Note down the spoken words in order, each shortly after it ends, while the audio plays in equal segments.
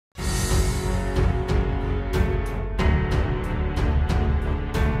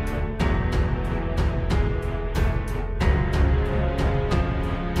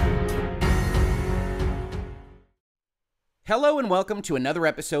Hello and welcome to another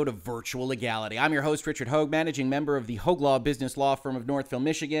episode of Virtual Legality. I'm your host, Richard Hogue, managing member of the Hogue Law business law firm of Northville,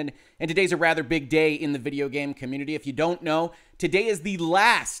 Michigan. And today's a rather big day in the video game community. If you don't know, today is the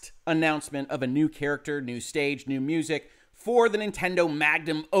last announcement of a new character, new stage, new music for the Nintendo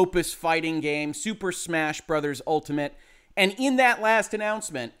magnum opus fighting game, Super Smash Bros. Ultimate. And in that last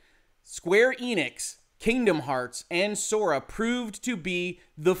announcement, Square Enix, Kingdom Hearts, and Sora proved to be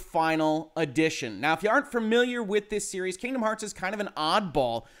the final edition. Now, if you aren't familiar with this series, Kingdom Hearts is kind of an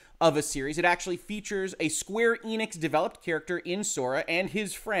oddball of a series. It actually features a Square Enix-developed character in Sora and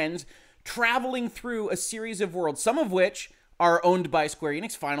his friends traveling through a series of worlds, some of which are owned by Square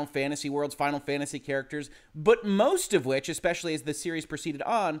Enix, Final Fantasy worlds, Final Fantasy characters, but most of which, especially as the series proceeded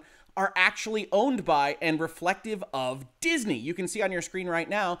on, are actually owned by and reflective of Disney. You can see on your screen right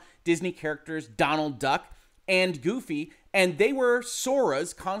now, Disney characters Donald Duck and Goofy, and they were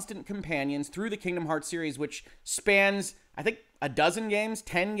Sora's constant companions through the Kingdom Hearts series, which spans, I think, a dozen games,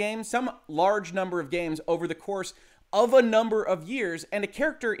 10 games, some large number of games over the course of a number of years, and a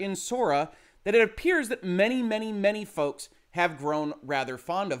character in Sora that it appears that many folks have grown rather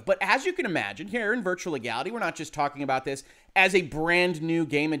fond of. But as you can imagine, here in Virtual Legality, we're not just talking about this as a brand new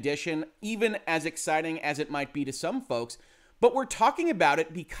game edition, even as exciting as it might be to some folks, but we're talking about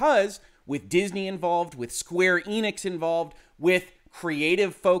it because with Disney involved, with Square Enix involved, with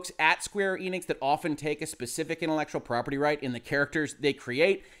creative folks at Square Enix that often take a specific intellectual property right in the characters they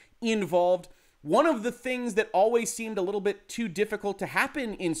create involved, one of the things that always seemed a little bit too difficult to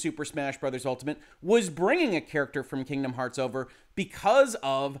happen in Super Smash Bros. Ultimate was bringing a character from Kingdom Hearts over because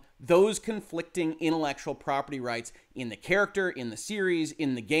of those conflicting intellectual property rights in the character, in the series,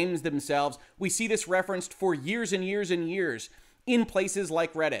 in the games themselves. We see this referenced for years and years and years in places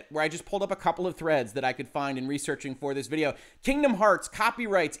like Reddit, where I just pulled up a couple of threads that I could find in researching for this video. Kingdom Hearts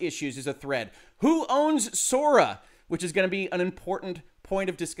copyrights issues is a thread. Who owns Sora? Which is going to be an important point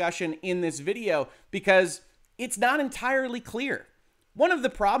of discussion in this video because it's not entirely clear. One of the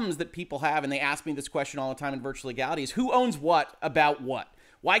problems that people have, and they ask me this question all the time in Virtual Legality, is who owns what about what?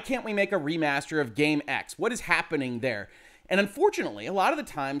 Why can't we make a remaster of Game X? What is happening there? And unfortunately, a lot of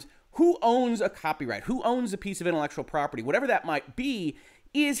the times, who owns a copyright? Who owns a piece of intellectual property? Whatever that might be,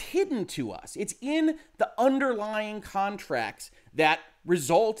 is hidden to us. It's in the underlying contracts that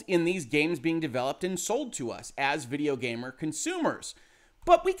result in these games being developed and sold to us as video gamer consumers.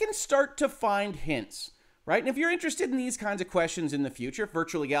 But we can start to find hints, right? And if you're interested in these kinds of questions in the future, if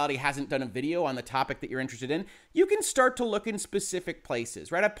Virtual Legality hasn't done a video on the topic that you're interested in, you can start to look in specific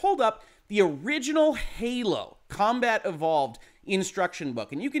places, right? I pulled up the original Halo Combat Evolved instruction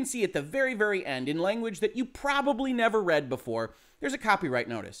book, and you can see at the very end, in language that you probably never read before, there's a copyright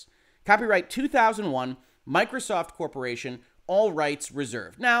notice. Copyright 2001, Microsoft Corporation, all rights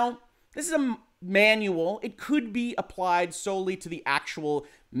reserved. Now, this is a manual. It could be applied solely to the actual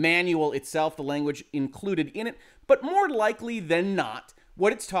manual itself, the language included in it, but more likely than not,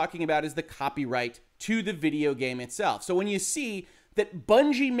 what it's talking about is the copyright to the video game itself. So when you see that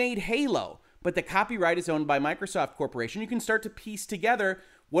Bungie made Halo, but the copyright is owned by Microsoft Corporation, you can start to piece together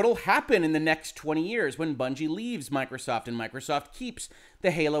what'll happen in the next 20 years when Bungie leaves Microsoft and Microsoft keeps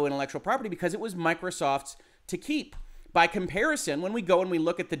the Halo intellectual property because it was Microsoft's to keep. By comparison, when we go and we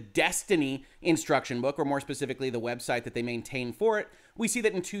look at the Destiny instruction book, or more specifically the website that they maintain for it, we see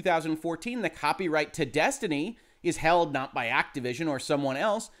that in 2014, the copyright to Destiny is held not by Activision or someone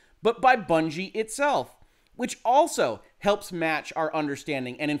else, but by Bungie itself, which also helps match our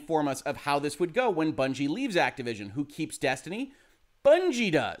understanding and inform us of how this would go when Bungie leaves Activision. Who keeps Destiny?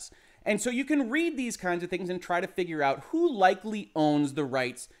 Bungie does. And so you can read these kinds of things and try to figure out who likely owns the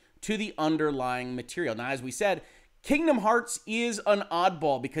rights to the underlying material. Now, as we said, Kingdom Hearts is an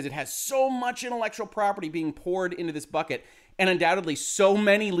oddball because it has so much intellectual property being poured into this bucket and undoubtedly so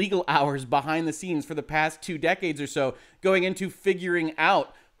many legal hours behind the scenes for the past 2 decades or so going into figuring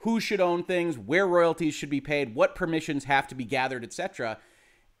out who should own things, where royalties should be paid, what permissions have to be gathered, etc.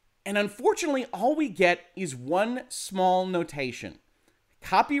 And unfortunately, all we get is one small notation.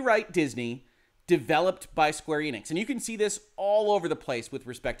 Copyright Disney, developed by Square Enix. And you can see this all over the place with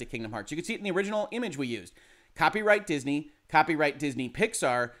respect to Kingdom Hearts. You can see it in the original image we used. Copyright Disney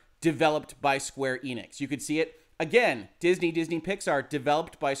Pixar, developed by Square Enix. You could see it again, Disney Pixar,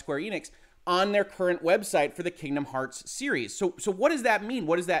 developed by Square Enix on their current website for the Kingdom Hearts series. So what does that mean?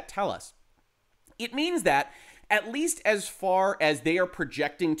 What does that tell us? It means that, at least as far as they are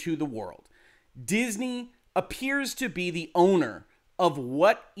projecting to the world, Disney appears to be the owner of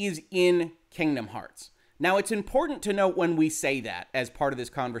what is in Kingdom Hearts. Now, it's important to note when we say that as part of this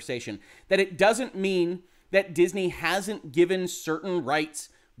conversation, that it doesn't mean that Disney hasn't given certain rights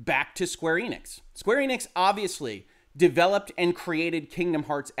back to Square Enix. Square Enix obviously developed and created Kingdom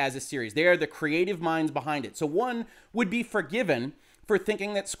Hearts as a series. They are the creative minds behind it. So one would be forgiven for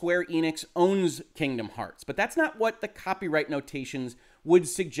thinking that Square Enix owns Kingdom Hearts. But that's not what the copyright notations would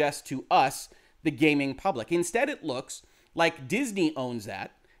suggest to us, the gaming public. Instead, it looks like Disney owns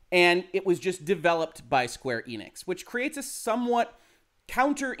that, and it was just developed by Square Enix, which creates a somewhat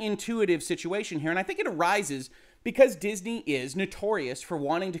counterintuitive situation here. And I think it arises because Disney is notorious for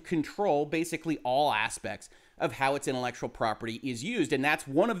wanting to control basically all aspects of how its intellectual property is used. And that's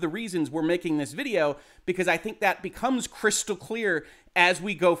one of the reasons we're making this video, because I think that becomes crystal clear as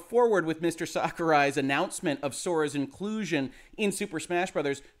we go forward with Mr. Sakurai's announcement of Sora's inclusion in Super Smash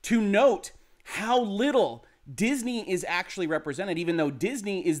Bros. To note how little Disney is actually represented, even though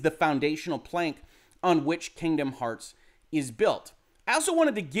Disney is the foundational plank on which Kingdom Hearts is built. I also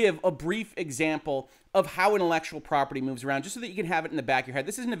wanted to give a brief example of how intellectual property moves around, just so that you can have it in the back of your head.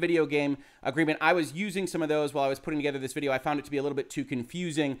 This isn't a video game agreement. I was using some of those while I was putting together this video. I found it to be a little bit too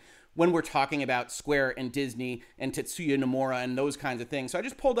confusing when we're talking about Square and Disney and Tetsuya Nomura and those kinds of things. So I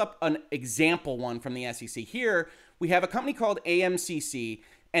just pulled up an example one from the SEC. Here, we have a company called AMCC,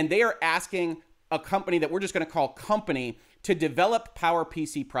 and they are asking a company that we're just going to call Company to develop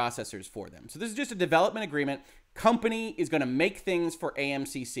PowerPC processors for them. So this is just a development agreement. Company is going to make things for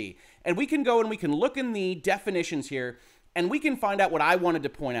AMCC. And we can go and we can look in the definitions here, and we can find out what I wanted to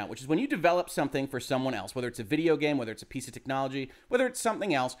point out, which is when you develop something for someone else, whether it's a video game, whether it's a piece of technology, whether it's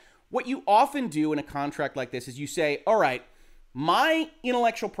something else, what you often do in a contract like this is you say, all right, my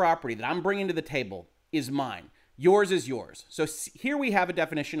intellectual property that I'm bringing to the table is mine. Yours is yours. So here we have a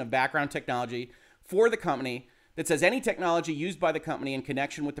definition of background technology for the company that says any technology used by the company in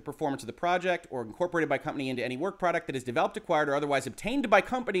connection with the performance of the project or incorporated by company into any work product that is developed, acquired, or otherwise obtained by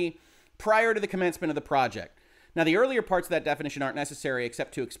company prior to the commencement of the project. Now, the earlier parts of that definition aren't necessary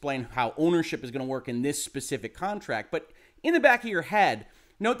except to explain how ownership is going to work in this specific contract. But in the back of your head,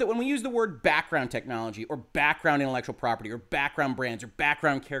 note that when we use the word background technology or background intellectual property or background brands or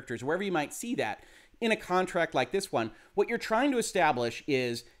background characters, wherever you might see that, in a contract like this one, what you're trying to establish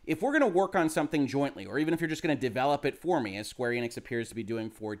is if we're going to work on something jointly, or even if you're just going to develop it for me, as Square Enix appears to be doing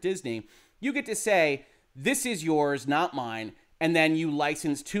for Disney, you get to say, this is yours, not mine, and then you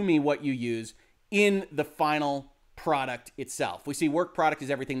license to me what you use in the final product itself. We see work product is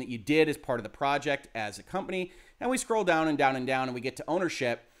everything that you did as part of the project as a company, and we scroll down and down and down, and we get to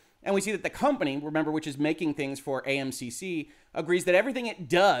ownership. And we see that the company, remember, which is making things for AMCC, agrees that everything it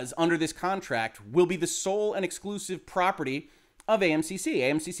does under this contract will be the sole and exclusive property of AMCC.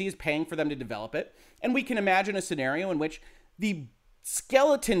 AMCC is paying for them to develop it. And we can imagine a scenario in which the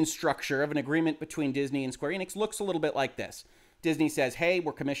skeleton structure of an agreement between Disney and Square Enix looks a little bit like this. Disney says, hey,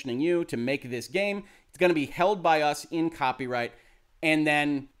 we're commissioning you to make this game. It's going to be held by us in copyright. And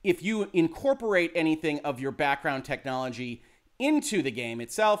then if you incorporate anything of your background technology into the game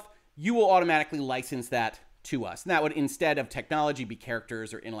itself, you will automatically license that to us. And that would, instead of technology, be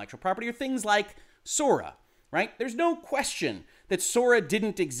characters or intellectual property or things like Sora, right? There's no question that Sora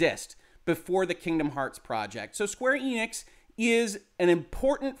didn't exist before the Kingdom Hearts project. So Square Enix is an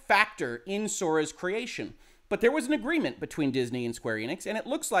important factor in Sora's creation. But there was an agreement between Disney and Square Enix, and it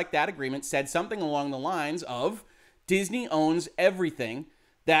looks like that agreement said something along the lines of Disney owns everything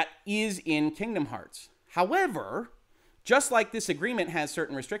that is in Kingdom Hearts. However, just like this agreement has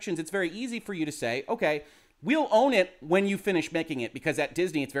certain restrictions, it's very easy for you to say, okay, we'll own it when you finish making it, because at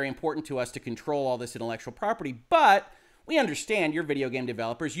Disney, it's very important to us to control all this intellectual property, but we understand you're video game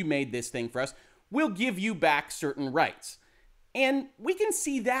developers, you made this thing for us, we'll give you back certain rights. And we can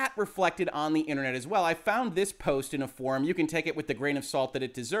see that reflected on the internet as well. I found this post in a forum. You can take it with the grain of salt that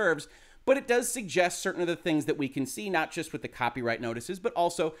it deserves, but it does suggest certain of the things that we can see, not just with the copyright notices, but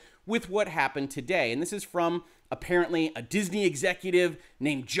also with what happened today. And this is from apparently a Disney executive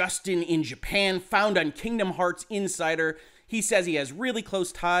named Justin in Japan, found on Kingdom Hearts Insider. He says he has really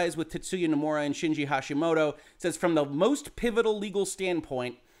close ties with Tetsuya Nomura and Shinji Hashimoto. Says from the most pivotal legal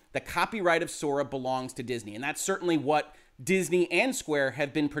standpoint, the copyright of Sora belongs to Disney. And that's certainly what Disney and Square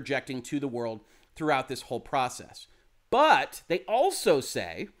have been projecting to the world throughout this whole process. But they also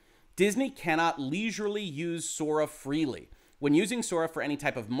say Disney cannot leisurely use Sora freely. When using Sora for any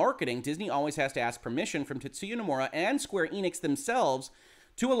type of marketing, Disney always has to ask permission from Tetsuya Nomura and Square Enix themselves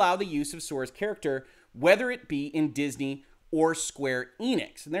to allow the use of Sora's character, whether it be in Disney or Square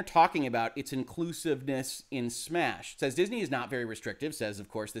Enix. And they're talking about its inclusiveness in Smash. It says Disney is not very restrictive, says, of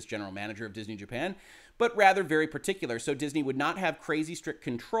course, this general manager of Disney Japan, but rather very particular. So Disney would not have crazy strict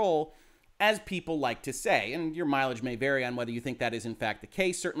control, as people like to say. And your mileage may vary on whether you think that is in fact the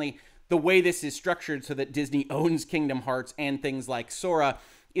case. Certainly, the way this is structured so that Disney owns Kingdom Hearts and things like Sora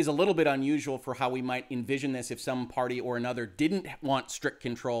is a little bit unusual for how we might envision this if some party or another didn't want strict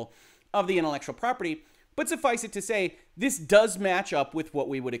control of the intellectual property. But suffice it to say, this does match up with what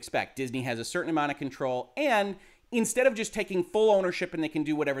we would expect. Disney has a certain amount of control, and instead of just taking full ownership and they can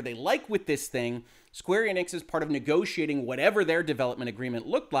do whatever they like with this thing, Square Enix, as part of negotiating whatever their development agreement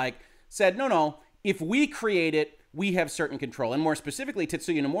looked like, said, no, if we create it, we have certain control. And more specifically,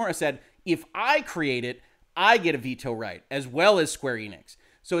 Tetsuya Nomura said, if I create it, I get a veto right, as well as Square Enix.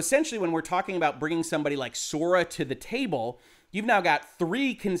 So essentially, when we're talking about bringing somebody like Sora to the table, you've now got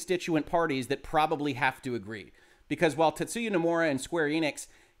 3 constituent parties that probably have to agree. Because while Tetsuya Nomura and Square Enix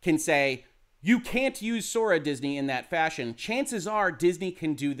can say, you can't use Sora, Disney, in that fashion, chances are Disney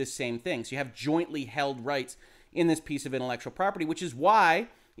can do the same thing. So you have jointly held rights in this piece of intellectual property, which is why,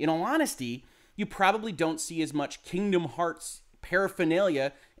 in all honesty, you probably don't see as much Kingdom Hearts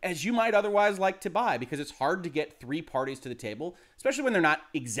paraphernalia as you might otherwise like to buy, because it's hard to get 3 parties to the table, especially when they're not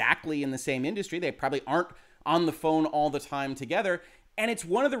exactly in the same industry. They probably aren't on the phone all the time together. And it's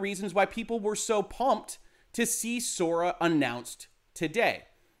one of the reasons why people were so pumped to see Sora announced today.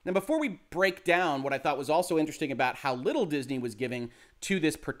 Now, before we break down what I thought was also interesting about how little Disney was giving to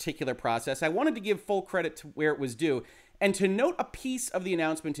this particular process, I wanted to give full credit to where it was due and to note a piece of the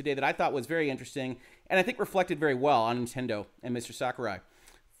announcement today that I thought was very interesting and I think reflected very well on Nintendo and Mr. Sakurai.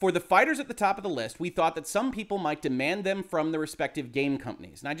 For the fighters at the top of the list, we thought that some people might demand them from the respective game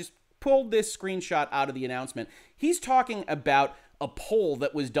companies. And I just pulled this screenshot out of the announcement. He's talking about a poll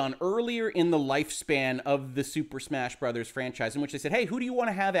that was done earlier in the lifespan of the Super Smash Bros. Franchise, in which they said, hey, who do you want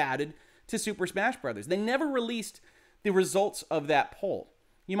to have added to Super Smash Bros.? They never released the results of that poll.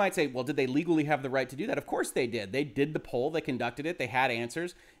 You might say, well, did they legally have the right to do that? Of course they did. They did the poll. They conducted it. They had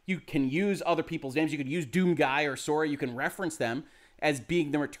answers. You can use other people's names. You could use Doom Guy or Sora. You can reference them as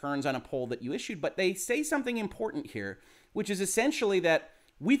being the returns on a poll that you issued. But they say something important here, which is essentially that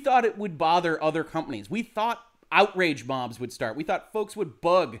we thought it would bother other companies. We thought outrage mobs would start. We thought folks would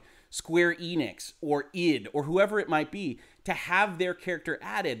bug Square Enix or id or whoever it might be to have their character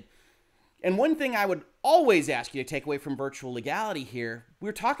added. And one thing I would always ask you to take away from virtual legality here,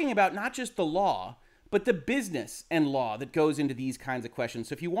 we're talking about not just the law, but the business and law that goes into these kinds of questions.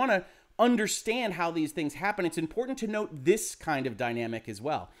 So if you want to understand how these things happen, it's important to note this kind of dynamic as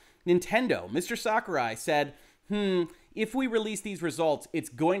well. Nintendo, Mr. Sakurai said, if we release these results, it's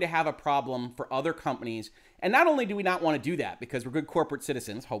going to have a problem for other companies. And not only do we not want to do that because we're good corporate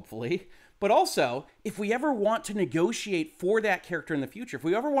citizens, hopefully, but also if we ever want to negotiate for that character in the future, if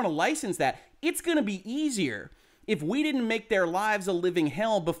we ever want to license that, it's going to be easier if we didn't make their lives a living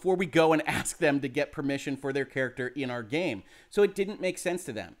hell before we go and ask them to get permission for their character in our game. So it didn't make sense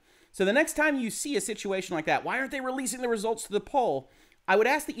to them. So the next time you see a situation like that, why aren't they releasing the results to the poll? I would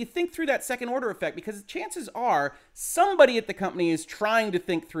ask that you think through that second order effect, because chances are somebody at the company is trying to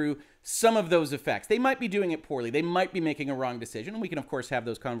think through some of those effects. They might be doing it poorly. They might be making a wrong decision. And we can, of course, have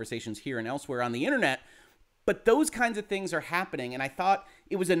those conversations here and elsewhere on the internet. But those kinds of things are happening. And I thought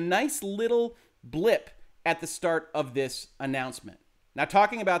it was a nice little blip at the start of this announcement. Now,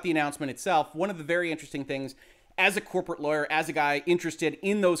 talking about the announcement itself, one of the very interesting things as a corporate lawyer, as a guy interested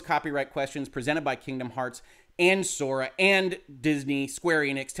in those copyright questions presented by Kingdom Hearts and Sora and Disney, Square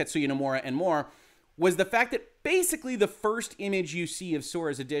Enix, Tetsuya Nomura, and more, was the fact that basically the first image you see of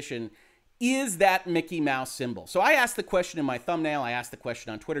Sora's edition is that Mickey Mouse symbol. So I asked the question in my thumbnail, I asked the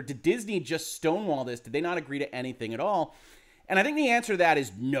question on Twitter, did Disney just stonewall this? Did they not agree to anything at all? And I think the answer to that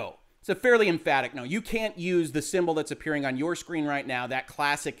is no. It's a fairly emphatic no. You can't use the symbol that's appearing on your screen right now, that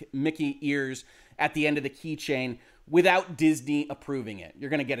classic Mickey ears at the end of the keychain, without Disney approving it. You're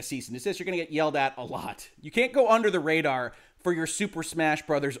going to get a cease and desist. You're going to get yelled at a lot. You can't go under the radar for your Super Smash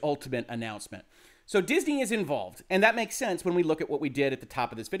Bros. Ultimate announcement. So Disney is involved, and that makes sense when we look at what we did at the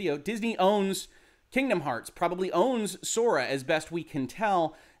top of this video. Disney owns Kingdom Hearts, probably owns Sora as best we can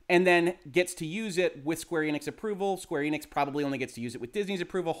tell, and then gets to use it with Square Enix approval. Square Enix probably only gets to use it with Disney's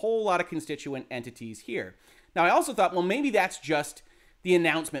approval. A whole lot of constituent entities here. Now, I also thought, well, maybe that's just the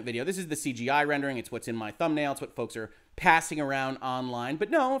announcement video. This is the CGI rendering. It's what's in my thumbnail. It's what folks are passing around online. But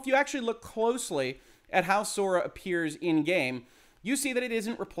no, if you actually look closely at how Sora appears in-game, you see that it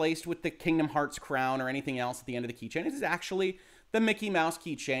isn't replaced with the Kingdom Hearts crown or anything else at the end of the keychain. It is actually the Mickey Mouse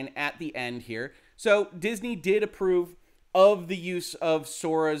keychain at the end here. So Disney did approve of the use of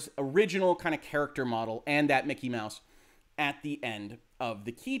Sora's original kind of character model and that Mickey Mouse at the end of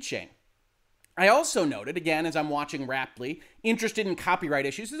the keychain. I also noted, again, as I'm watching raptly, interested in copyright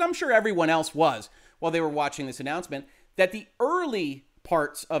issues, as I'm sure everyone else was while they were watching this announcement, that the early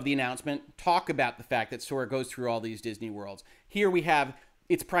parts of the announcement talk about the fact that Sora goes through all these Disney worlds. Here we have,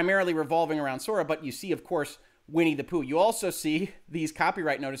 it's primarily revolving around Sora, but you see, of course, Winnie the Pooh. You also see these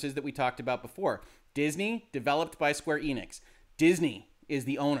copyright notices that we talked about before. Disney, developed by Square Enix. Disney is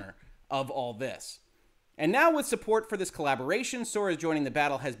the owner of all this. And now with support for this collaboration, Sora's joining the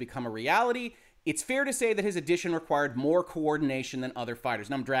battle has become a reality. It's fair to say that his addition required more coordination than other fighters.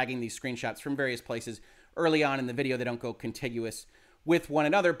 And I'm dragging these screenshots from various places early on in the video. They don't go contiguous with one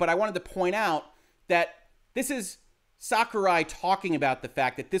another. But I wanted to point out that this is Sakurai talking about the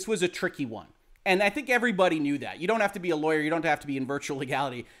fact that this was a tricky one. And I think everybody knew that. You don't have to be a lawyer. You don't have to be in virtual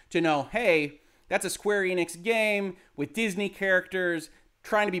legality to know, hey, that's a Square Enix game with Disney characters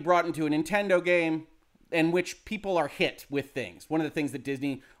trying to be brought into a Nintendo game in which people are hit with things. One of the things that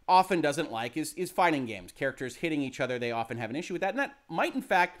Disney often doesn't like is fighting games. Characters hitting each other, they often have an issue with that. And that might, in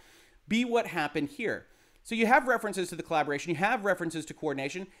fact, be what happened here. So you have references to the collaboration. You have references to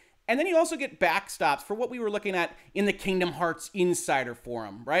coordination. And then you also get backstops for what we were looking at in the Kingdom Hearts Insider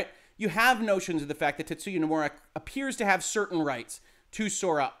Forum, right? You have notions of the fact that Tetsuya Nomura appears to have certain rights to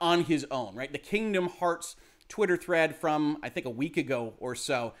Sora on his own, right? The Kingdom Hearts Twitter thread from, I think, a week ago or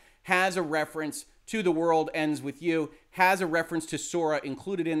so has a reference to The World Ends With You, has a reference to Sora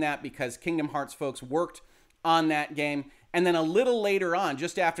included in that because Kingdom Hearts folks worked on that game. And then a little later on,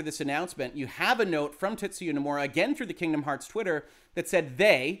 just after this announcement, you have a note from Tetsuya Nomura, again through the Kingdom Hearts Twitter, that said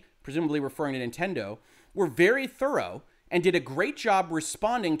they, presumably referring to Nintendo, were very thorough and did a great job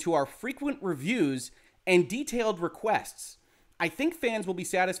responding to our frequent reviews and detailed requests. I think fans will be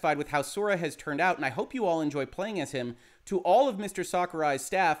satisfied with how Sora has turned out, and I hope you all enjoy playing as him. To all of Mr. Sakurai's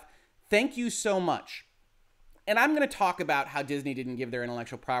staff, thank you so much. And I'm going to talk about how Disney didn't give their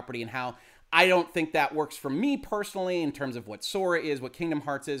intellectual property and how I don't think that works for me personally in terms of what Sora is, what Kingdom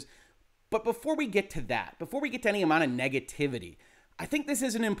Hearts is. But before we get to that, before we get to any amount of negativity, I think this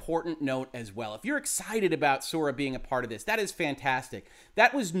is an important note as well. If you're excited about Sora being a part of this, that is fantastic.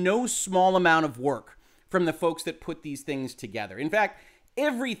 That was no small amount of work from the folks that put these things together. In fact,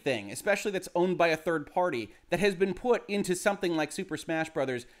 everything, especially that's owned by a third party, that has been put into something like Super Smash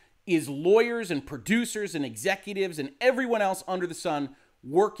Bros. Is lawyers and producers and executives and everyone else under the sun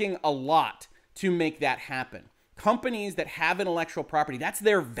working a lot to make that happen. Companies that have intellectual property, that's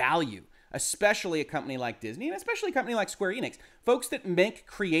their value, especially a company like Disney and especially a company like Square Enix. Folks that make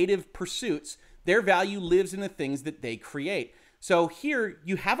creative pursuits, their value lives in the things that they create. So here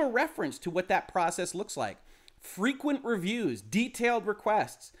you have a reference to what that process looks like. Frequent reviews, detailed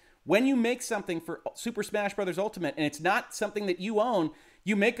requests. When you make something for Super Smash Bros. Ultimate and it's not something that you own,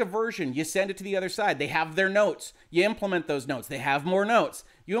 you make a version, you send it to the other side. They have their notes. You implement those notes. They have more notes.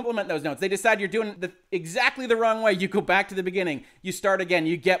 You implement those notes. They decide you're doing exactly the wrong way. You go back to the beginning. You start again.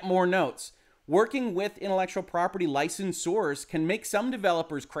 You get more notes. Working with intellectual property licensors can make some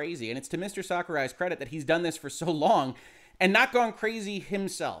developers crazy. And it's to Mr. Sakurai's credit that he's done this for so long and not gone crazy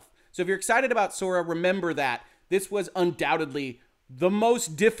himself. So if you're excited about Sora, remember that this was undoubtedly the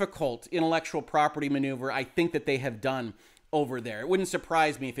most difficult intellectual property maneuver I think that they have done over there. It wouldn't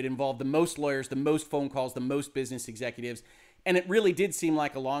surprise me if it involved the most lawyers, the most phone calls, the most business executives. And it really did seem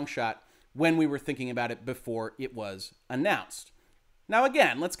like a long shot when we were thinking about it before it was announced. Now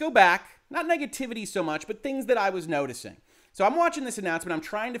again, let's go back, not negativity so much, but things that I was noticing. So I'm watching this announcement. I'm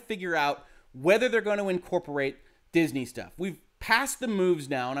trying to figure out whether they're going to incorporate Disney stuff. We've passed the moves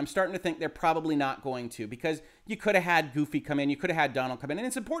now, and I'm starting to think they're probably not going to, because you could have had Goofy come in, you could have had Donald come in, and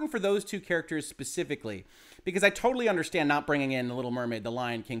it's important for those two characters specifically, because I totally understand not bringing in The Little Mermaid, The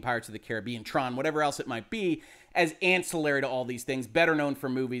Lion King, Pirates of the Caribbean, Tron, whatever else it might be, as ancillary to all these things, better known for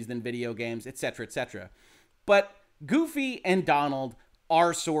movies than video games, etc., etc. But Goofy and Donald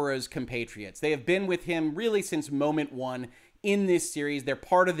are Sora's compatriots. They have been with him really since moment one in this series. They're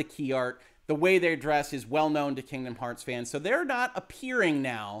part of the key art. The way they dress is well known to Kingdom Hearts fans. So they're not appearing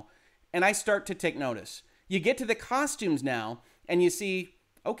now, and I start to take notice. You get to the costumes now, and you see,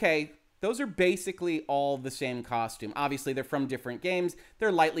 okay, those are basically all the same costume. Obviously, they're from different games.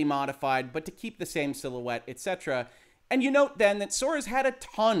 They're lightly modified, but to keep the same silhouette, etc. And you note then that Sora's had a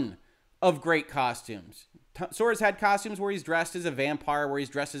ton of great costumes. Sora's had costumes where he's dressed as a vampire, where he's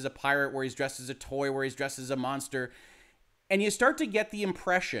dressed as a pirate, where he's dressed as a toy, where he's dressed as a monster. And you start to get the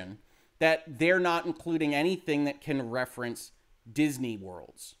impression that they're not including anything that can reference Disney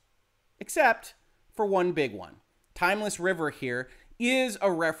worlds. Except for one big one. Timeless River here is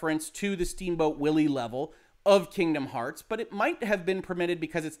a reference to the Steamboat Willie level of Kingdom Hearts, but it might have been permitted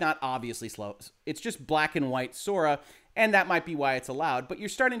because it's not obviously slow. It's just black and white Sora, and that might be why it's allowed. But you're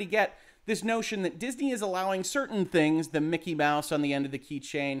starting to get this notion that Disney is allowing certain things, the Mickey Mouse on the end of the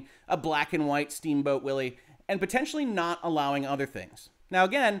keychain, a black and white Steamboat Willie, and potentially not allowing other things. Now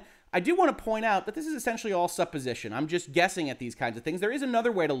again, I do want to point out that this is essentially all supposition. I'm just guessing at these kinds of things. There is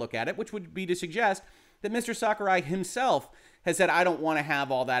another way to look at it, which would be to suggest that Mr. Sakurai himself has said, I don't want to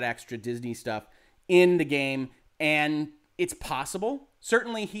have all that extra Disney stuff in the game, and it's possible.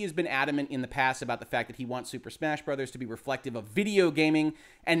 Certainly, he has been adamant in the past about the fact that he wants Super Smash Bros. To be reflective of video gaming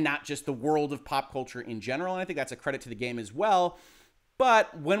and not just the world of pop culture in general, and I think that's a credit to the game as well.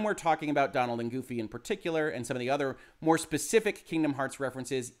 But when we're talking about Donald and Goofy in particular, and some of the other more specific Kingdom Hearts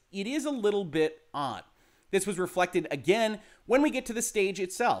references, it is a little bit odd. This was reflected again when we get to the stage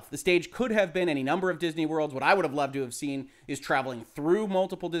itself. The stage could have been any number of Disney worlds. What I would have loved to have seen is traveling through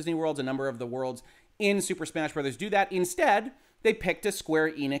multiple Disney worlds. A number of the worlds in Super Smash Bros. Do that. Instead, they picked a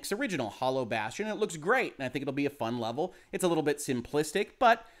Square Enix original, Hollow Bastion, and it looks great, and I think it'll be a fun level. It's a little bit simplistic,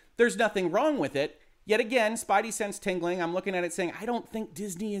 but there's nothing wrong with it. Yet again, Spidey sense tingling. I'm looking at it saying, I don't think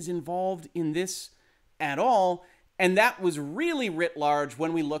Disney is involved in this at all. And that was really writ large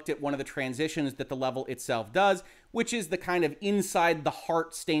when we looked at one of the transitions that the level itself does, which is the kind of inside the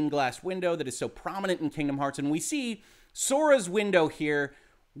heart stained glass window that is so prominent in Kingdom Hearts. And we see Sora's window here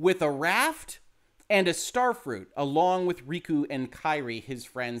with a raft and a starfruit, along with Riku and Kairi, his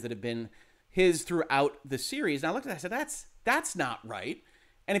friends that have been his throughout the series. And I looked at that, I said, that's not right.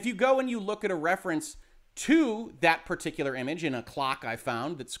 And if you go and you look at a reference to that particular image in a clock I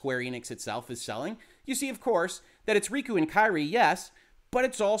found that Square Enix itself is selling, you see, of course, that it's Riku and Kairi, yes, but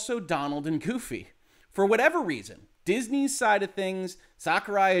it's also Donald and Goofy. For whatever reason, Disney's side of things,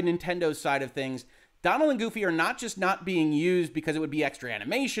 Sakurai and Nintendo's side of things, Donald and Goofy are not just not being used because it would be extra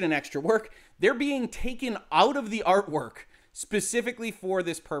animation and extra work. They're being taken out of the artwork specifically for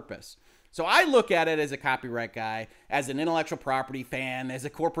this purpose. So I look at it as a copyright guy, as an intellectual property fan, as a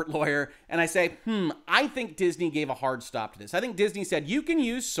corporate lawyer, and I say, I think Disney gave a hard stop to this. I think Disney said, you can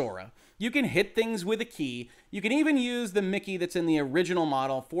use Sora, you can hit things with a key, you can even use the Mickey that's in the original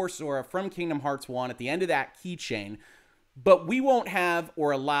model for Sora from Kingdom Hearts 1 at the end of that keychain, but we won't have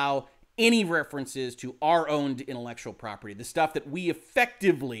or allow any references to our owned intellectual property, the stuff that we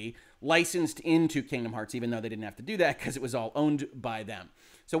effectively licensed into Kingdom Hearts, even though they didn't have to do that because it was all owned by them.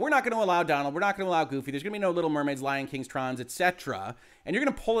 So we're not going to allow Donald, we're not going to allow Goofy, there's going to be no Little Mermaids, Lion Kings, Trons, etc. And you're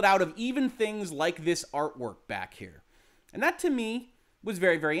going to pull it out of even things like this artwork back here. And that to me was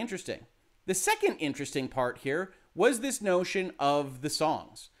very, very interesting. The second interesting part here was this notion of the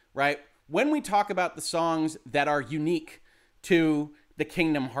songs, right? When we talk about the songs that are unique to the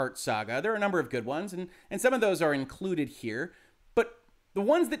Kingdom Hearts saga, there are a number of good ones, and some of those are included here. But the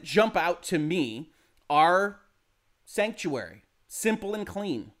ones that jump out to me are Sanctuary, Simple and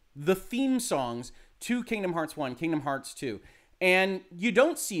Clean, the theme songs to Kingdom Hearts 1, Kingdom Hearts 2. And you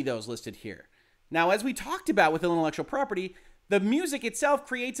don't see those listed here. Now, as we talked about with intellectual property, the music itself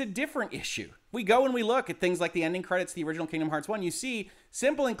creates a different issue. We go and we look at things like the ending credits to the original Kingdom Hearts 1. You see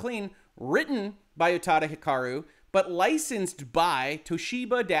Simple and Clean, written by Utada Hikaru, but licensed by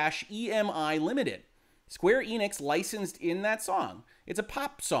Toshiba-EMI Limited. Square Enix licensed in that song. It's a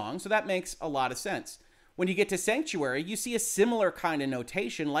pop song, so that makes a lot of sense. When you get to Sanctuary, you see a similar kind of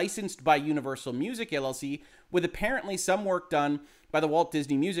notation licensed by Universal Music LLC with apparently some work done by the Walt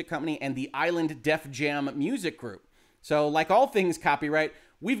Disney Music Company and the Island Def Jam Music Group. So like all things copyright,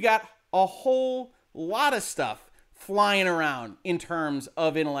 we've got a whole lot of stuff flying around in terms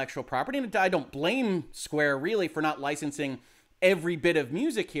of intellectual property. And I don't blame Square really for not licensing every bit of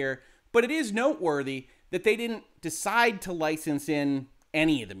music here, but it is noteworthy that they didn't decide to license in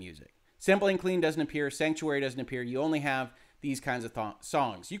any of the music. Simple and Clean doesn't appear, Sanctuary doesn't appear. You only have these kinds of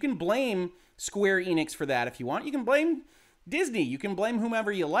songs. You can blame Square Enix for that if you want. You can blame Disney. You can blame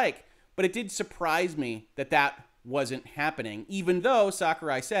whomever you like. But it did surprise me that that wasn't happening, even though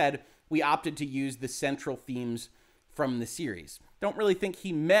Sakurai said we opted to use the central themes from the series. Don't really think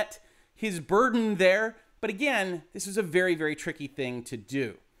he met his burden there, but again, this is a very, very tricky thing to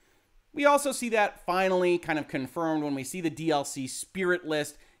do. We also see that finally kind of confirmed when we see the DLC Spirit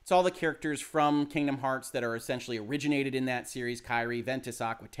list. It's all the characters from Kingdom Hearts that are essentially originated in that series. Kairi, Ventus,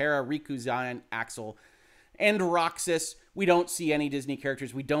 Aquaterra, Riku, Zion, Axel, and Roxas. We don't see any Disney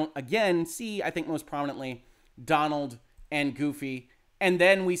characters. We don't, again, see, I think most prominently, Donald and Goofy. And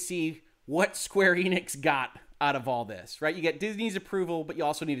then we see what Square Enix got out of all this, right? You get Disney's approval, but you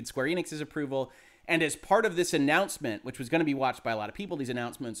also needed Square Enix's approval. And as part of this announcement, which was going to be watched by a lot of people, these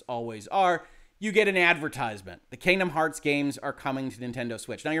announcements always are, you get an advertisement. The Kingdom Hearts games are coming to Nintendo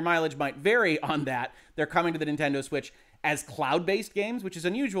Switch. Now, your mileage might vary on that. They're coming to the Nintendo Switch as cloud-based games, which is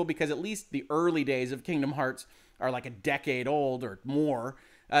unusual because at least the early days of Kingdom Hearts are like a decade old or more.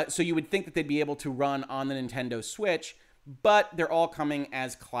 So you would think that they'd be able to run on the Nintendo Switch, but they're all coming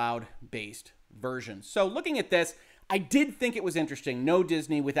as cloud-based versions. So looking at this, I did think it was interesting. No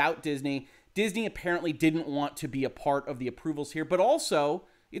Disney, without Disney. Disney apparently didn't want to be a part of the approvals here, but also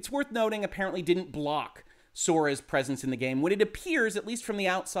it's worth noting apparently didn't block Sora's presence in the game when it appears, at least from the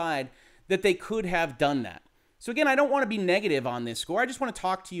outside, that they could have done that. So again, I don't want to be negative on this score. I just want to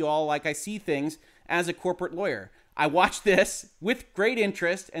talk to you all like I see things as a corporate lawyer. I watched this with great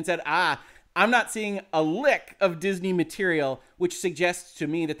interest and said, I'm not seeing a lick of Disney material, which suggests to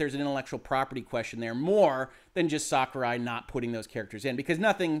me that there's an intellectual property question there more than just Sakurai not putting those characters in, because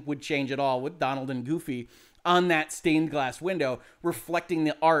nothing would change at all with Donald and Goofy on that stained glass window reflecting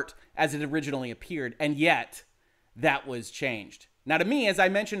the art as it originally appeared, and yet that was changed. Now, to me, as I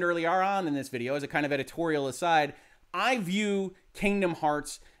mentioned earlier on in this video, as a kind of editorial aside, I view Kingdom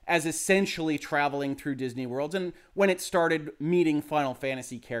Hearts as essentially traveling through Disney worlds, and when it started meeting Final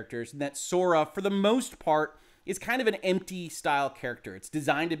Fantasy characters, and that Sora, for the most part, is kind of an empty style character. It's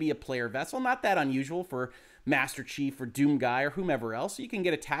designed to be a player vessel, not that unusual for Master Chief or Doom Guy or whomever else. You can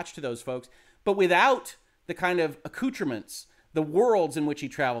get attached to those folks, but without the kind of accoutrements, the worlds in which he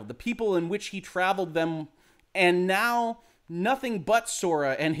traveled, the people in which he traveled them, and now nothing but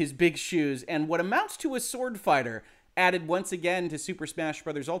Sora and his big shoes, and what amounts to a sword fighter added once again to Super Smash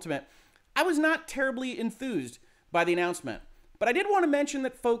Bros. Ultimate, I was not terribly enthused by the announcement. But I did want to mention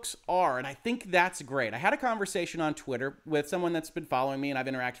that folks are, and I think that's great. I had a conversation on Twitter with someone that's been following me and I've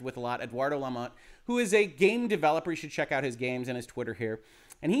interacted with a lot, Eduardo Lamont, who is a game developer. You should check out his games and his Twitter here.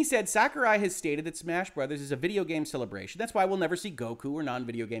 And he said, Sakurai has stated that Smash Bros. Is a video game celebration. That's why we'll never see Goku or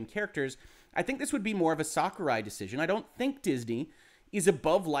non-video game characters. I think this would be more of a Sakurai decision. I don't think Disney is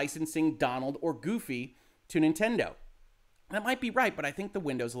above licensing Donald or Goofy to Nintendo. That might be right, but I think the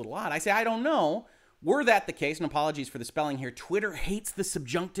window's a little odd. I say, I don't know. Were that the case, and apologies for the spelling here, Twitter hates the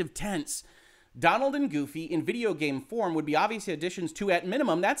subjunctive tense. Donald and Goofy in video game form would be obvious additions to, at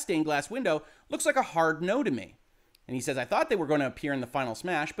minimum, that stained glass window looks like a hard no to me. And he says, I thought they were going to appear in the final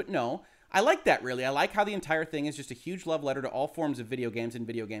Smash, but no. I like that, really. I like how the entire thing is just a huge love letter to all forms of video games and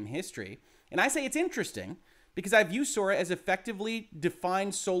video game history. And I say it's interesting because I view Sora as effectively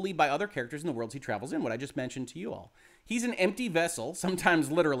defined solely by other characters in the worlds he travels in, what I just mentioned to you all. He's an empty vessel,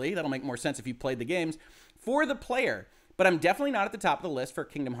 sometimes literally, that'll make more sense if you played the games, for the player. But I'm definitely not at the top of the list for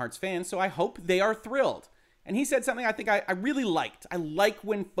Kingdom Hearts fans, so I hope they are thrilled. And he said something I think I really liked. I like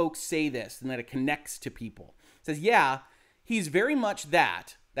when folks say this and that it connects to people. He says, yeah, he's very much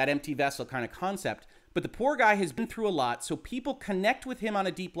that empty vessel kind of concept, but the poor guy has been through a lot, so people connect with him on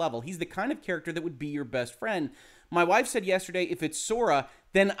a deep level. He's the kind of character that would be your best friend. My wife said yesterday, if it's Sora,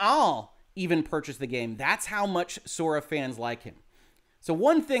 then I'll even purchase the game. That's how much Sora fans like him. So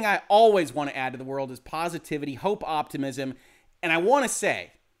one thing I always want to add to the world is positivity, hope, optimism. And I want to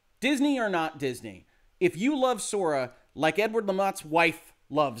say, Disney or not Disney, if you love Sora like Edward Lamont's wife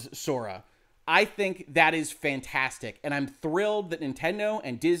loves Sora, I think that is fantastic. And I'm thrilled that Nintendo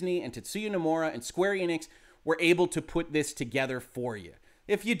and Disney and Tetsuya Nomura and Square Enix were able to put this together for you.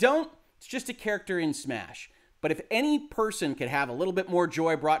 If you don't, it's just a character in Smash. But if any person could have a little bit more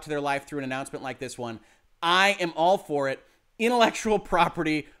joy brought to their life through an announcement like this one, I am all for it, intellectual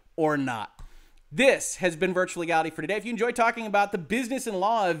property or not. This has been Virtual Legality for today. If you enjoy talking about the business and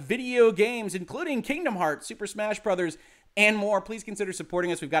law of video games, including Kingdom Hearts, Super Smash Bros., and more, please consider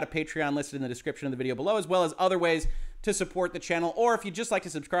supporting us. We've got a Patreon listed in the description of the video below, as well as other ways to support the channel. Or if you'd just like to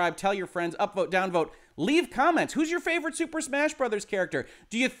subscribe, tell your friends, upvote, downvote, leave comments. Who's your favorite Super Smash Bros. Character?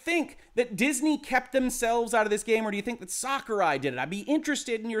 Do you think that Disney kept themselves out of this game, or do you think that Sakurai did it? I'd be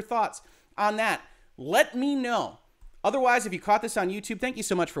interested in your thoughts on that. Let me know. Otherwise, if you caught this on YouTube, thank you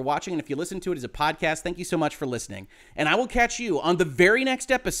so much for watching. And if you listen to it as a podcast, thank you so much for listening. And I will catch you on the very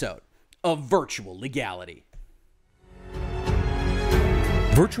next episode of Virtual Legality.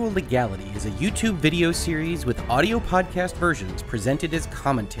 Virtual Legality is a YouTube video series with audio podcast versions presented as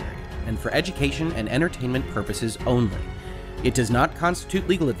commentary and for education and entertainment purposes only. It does not constitute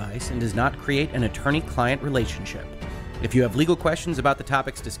legal advice and does not create an attorney-client relationship. If you have legal questions about the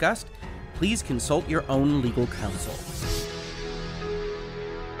topics discussed, please consult your own legal counsel.